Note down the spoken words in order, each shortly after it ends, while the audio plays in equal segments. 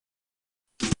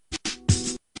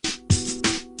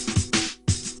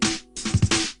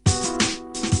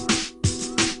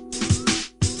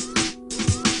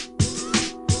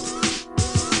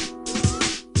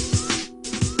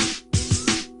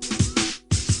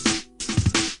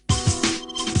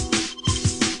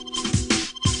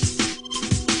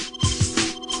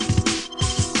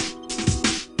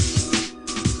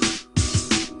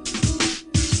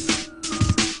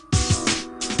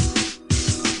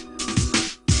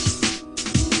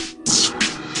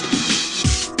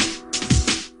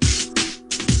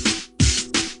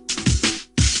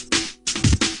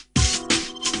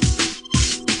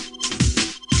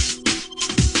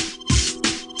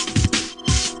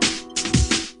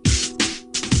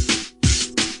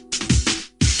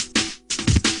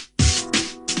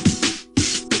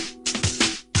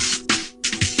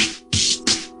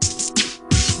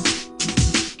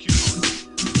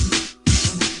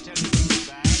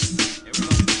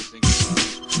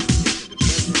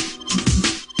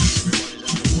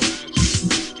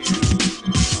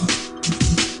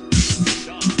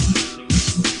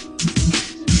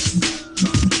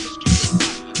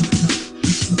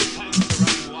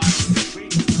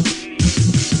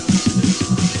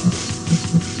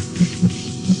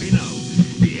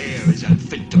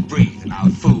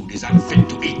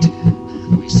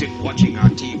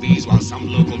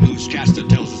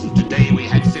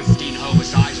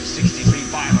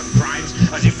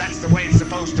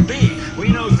supposed to be. We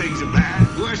know things are bad,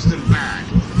 worse than bad.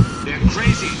 They're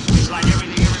crazy. It's like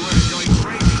everything everywhere is going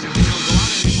crazy, so we don't go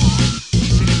out anymore. We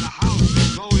sit in the house,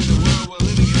 slowly the world we're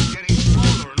living in is getting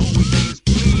smaller, and all we say is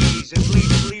please, at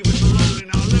least leave us alone in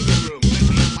our living room. Let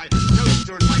me have my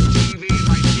toaster and my TV and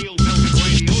my steel-belted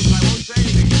radios, and I won't say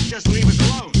anything. Just leave us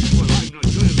alone. Well, I'm not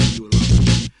going to leave you alone.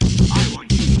 I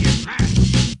want you to get mad.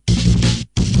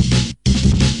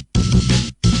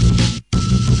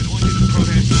 I want you to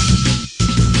protest.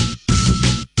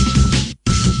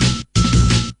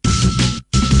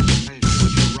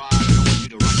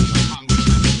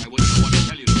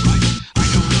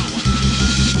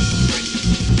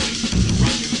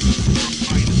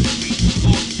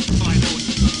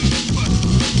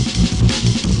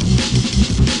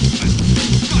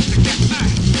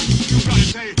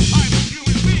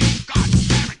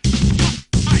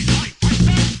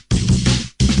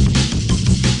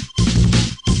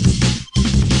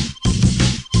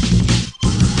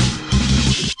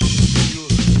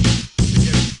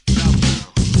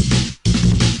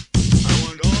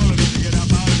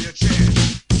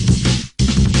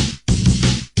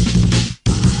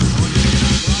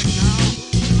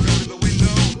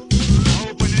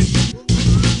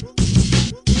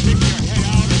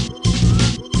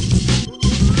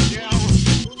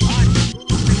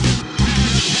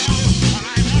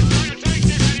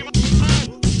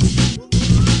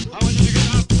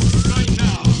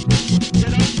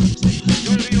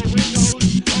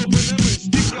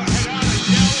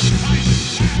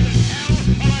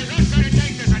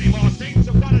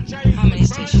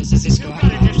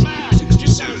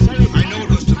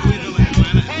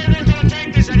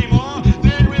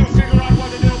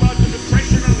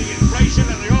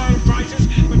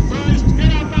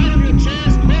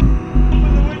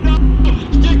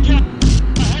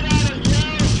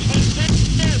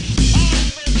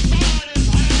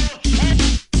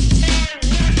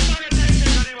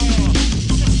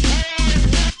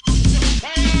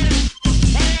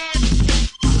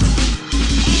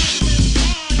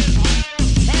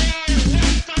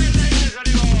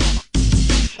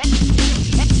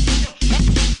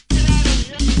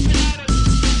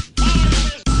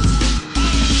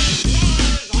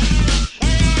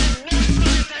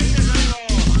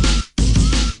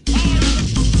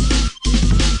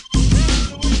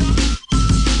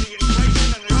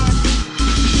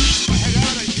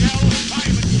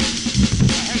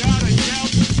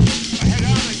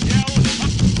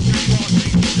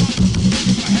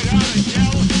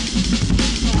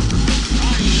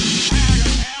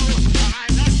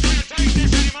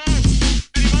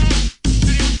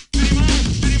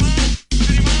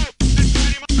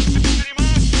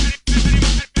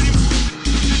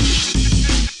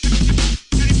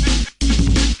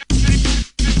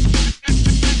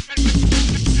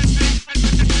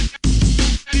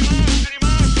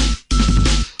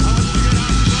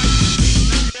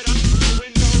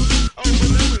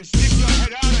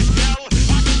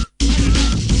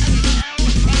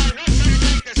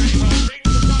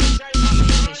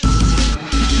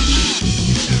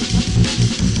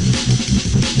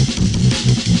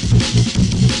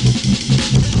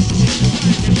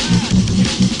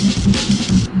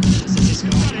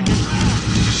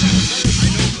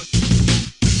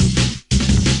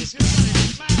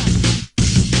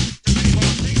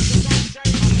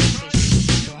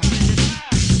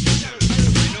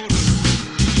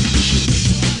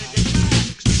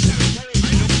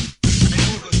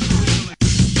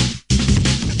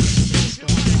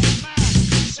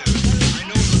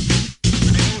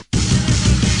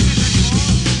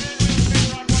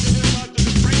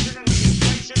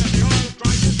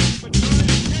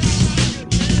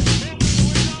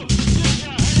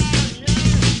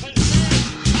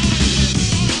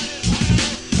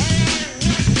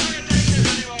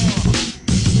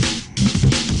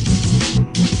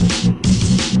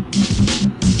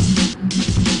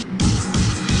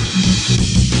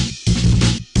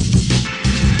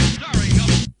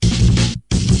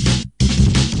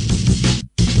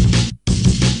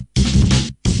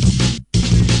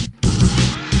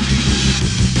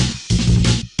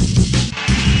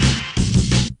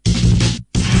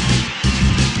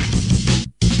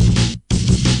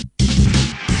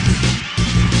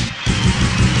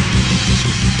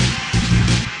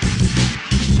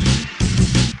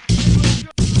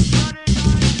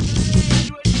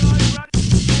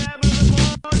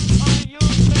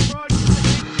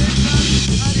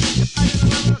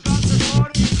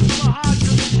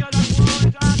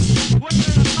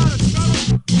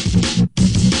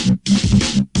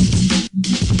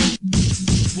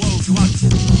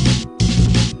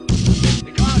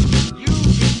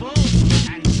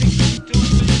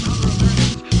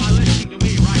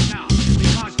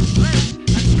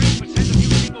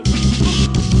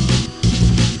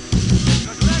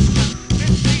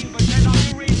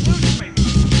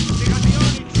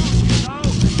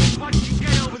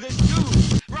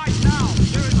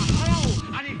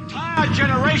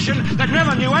 revelation that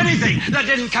never knew anything that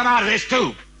didn't come out of this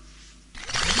tube.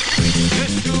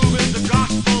 This tube is the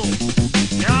gospel,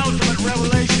 the ultimate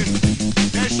revelation.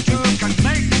 This tube can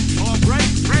make or break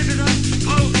presidents,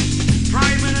 popes,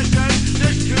 prime ministers.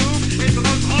 This tube is the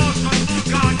most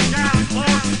awesome goddamn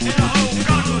force in the whole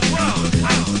godless world.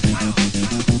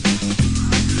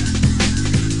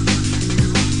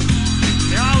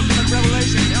 The ultimate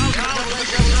revelation, the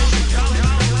ultimate revelation.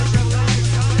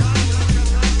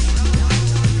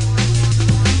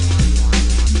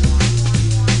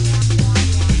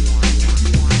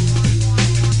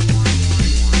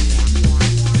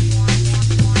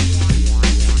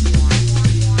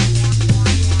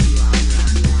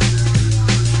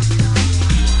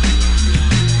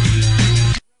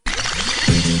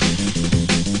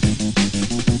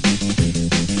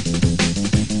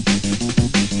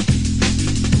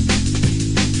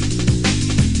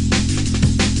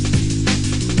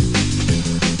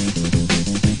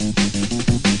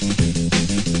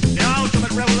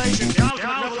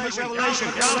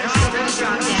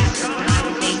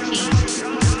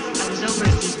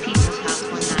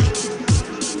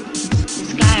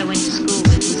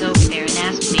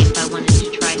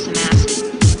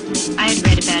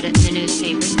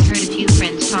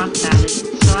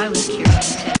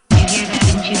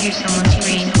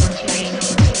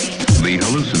 The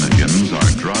hallucinogens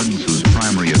are drugs whose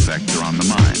primary effects are on the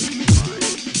mind.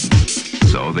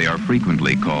 So they are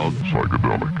frequently called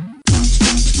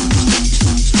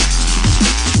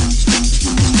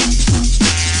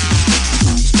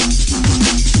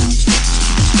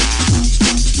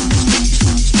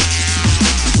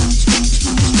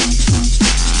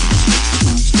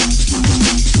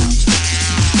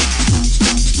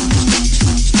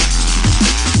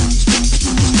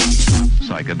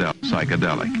psychedelic.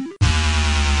 Psychedelic.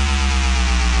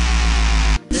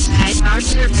 The sky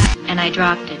started and I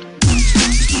dropped it.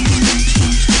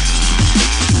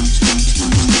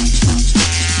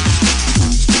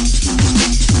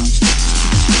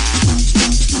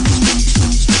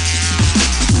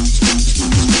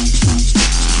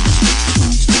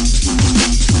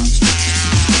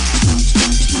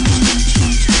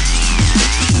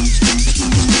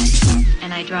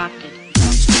 And I dropped it.